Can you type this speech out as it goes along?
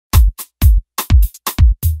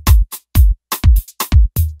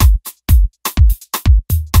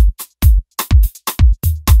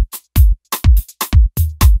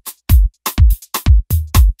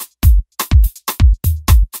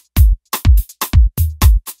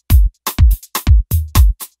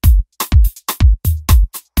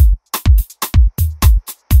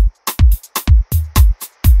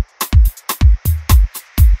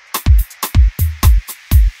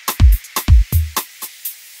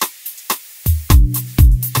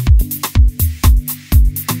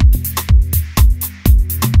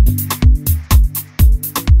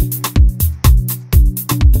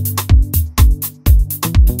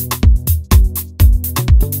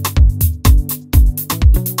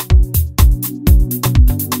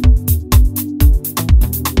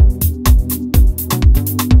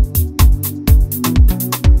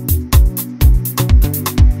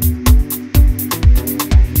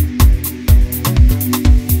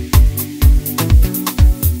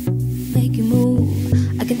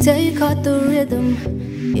can tell you caught the rhythm,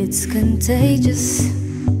 it's contagious.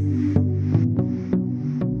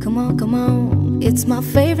 Come on, come on, it's my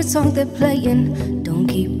favorite song they're playing. Don't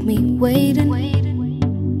keep me waiting.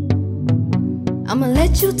 I'ma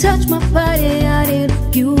let you touch my body, I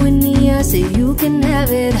did you in the air, say you can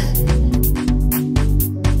have it.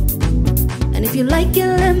 And if you like it,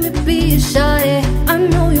 let me be your shawty. I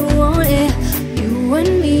know you want it. You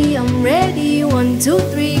and me, I'm ready. 1, 2,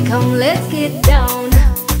 3, come, let's get down.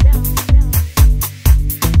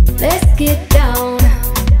 Let's get down.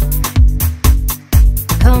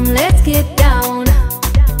 Come, let's get down.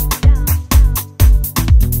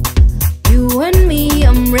 You and me,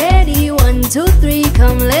 I'm ready. 1, 2, 3,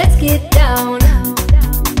 come, let's get down.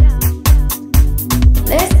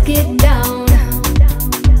 Let's get down.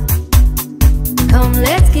 Come,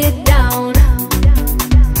 let's get down.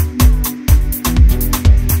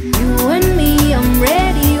 You and me, I'm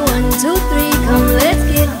ready. 1, 2, 3, come, let's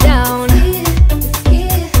get down.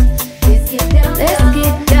 Let's get down. Let's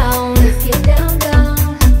get down. Let's get down, down.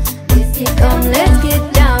 Let's get come, let's get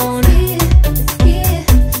down.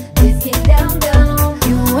 Let's get down, down.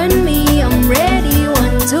 You and me, I'm ready.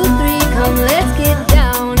 1, 2, 3, come, let's get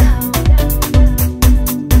down.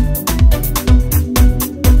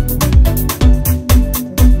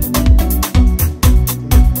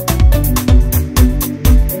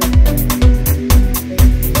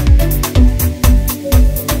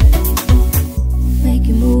 Make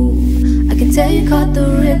you move, I can tell you caught the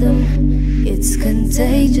rhythm, it's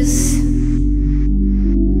contagious.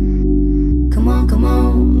 Come on, come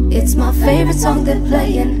on, it's my favorite song they're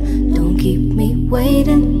playing. Don't keep me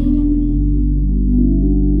waiting.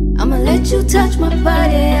 I'ma let you touch my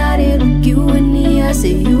body, I did you in the air,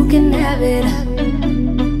 say you can have it.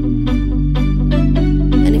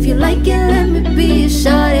 And if you like it, let me be your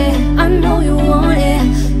shawty. I know you want it.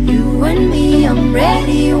 You and me, I'm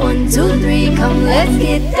ready. 1, 2, 3, come, let's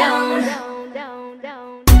get down.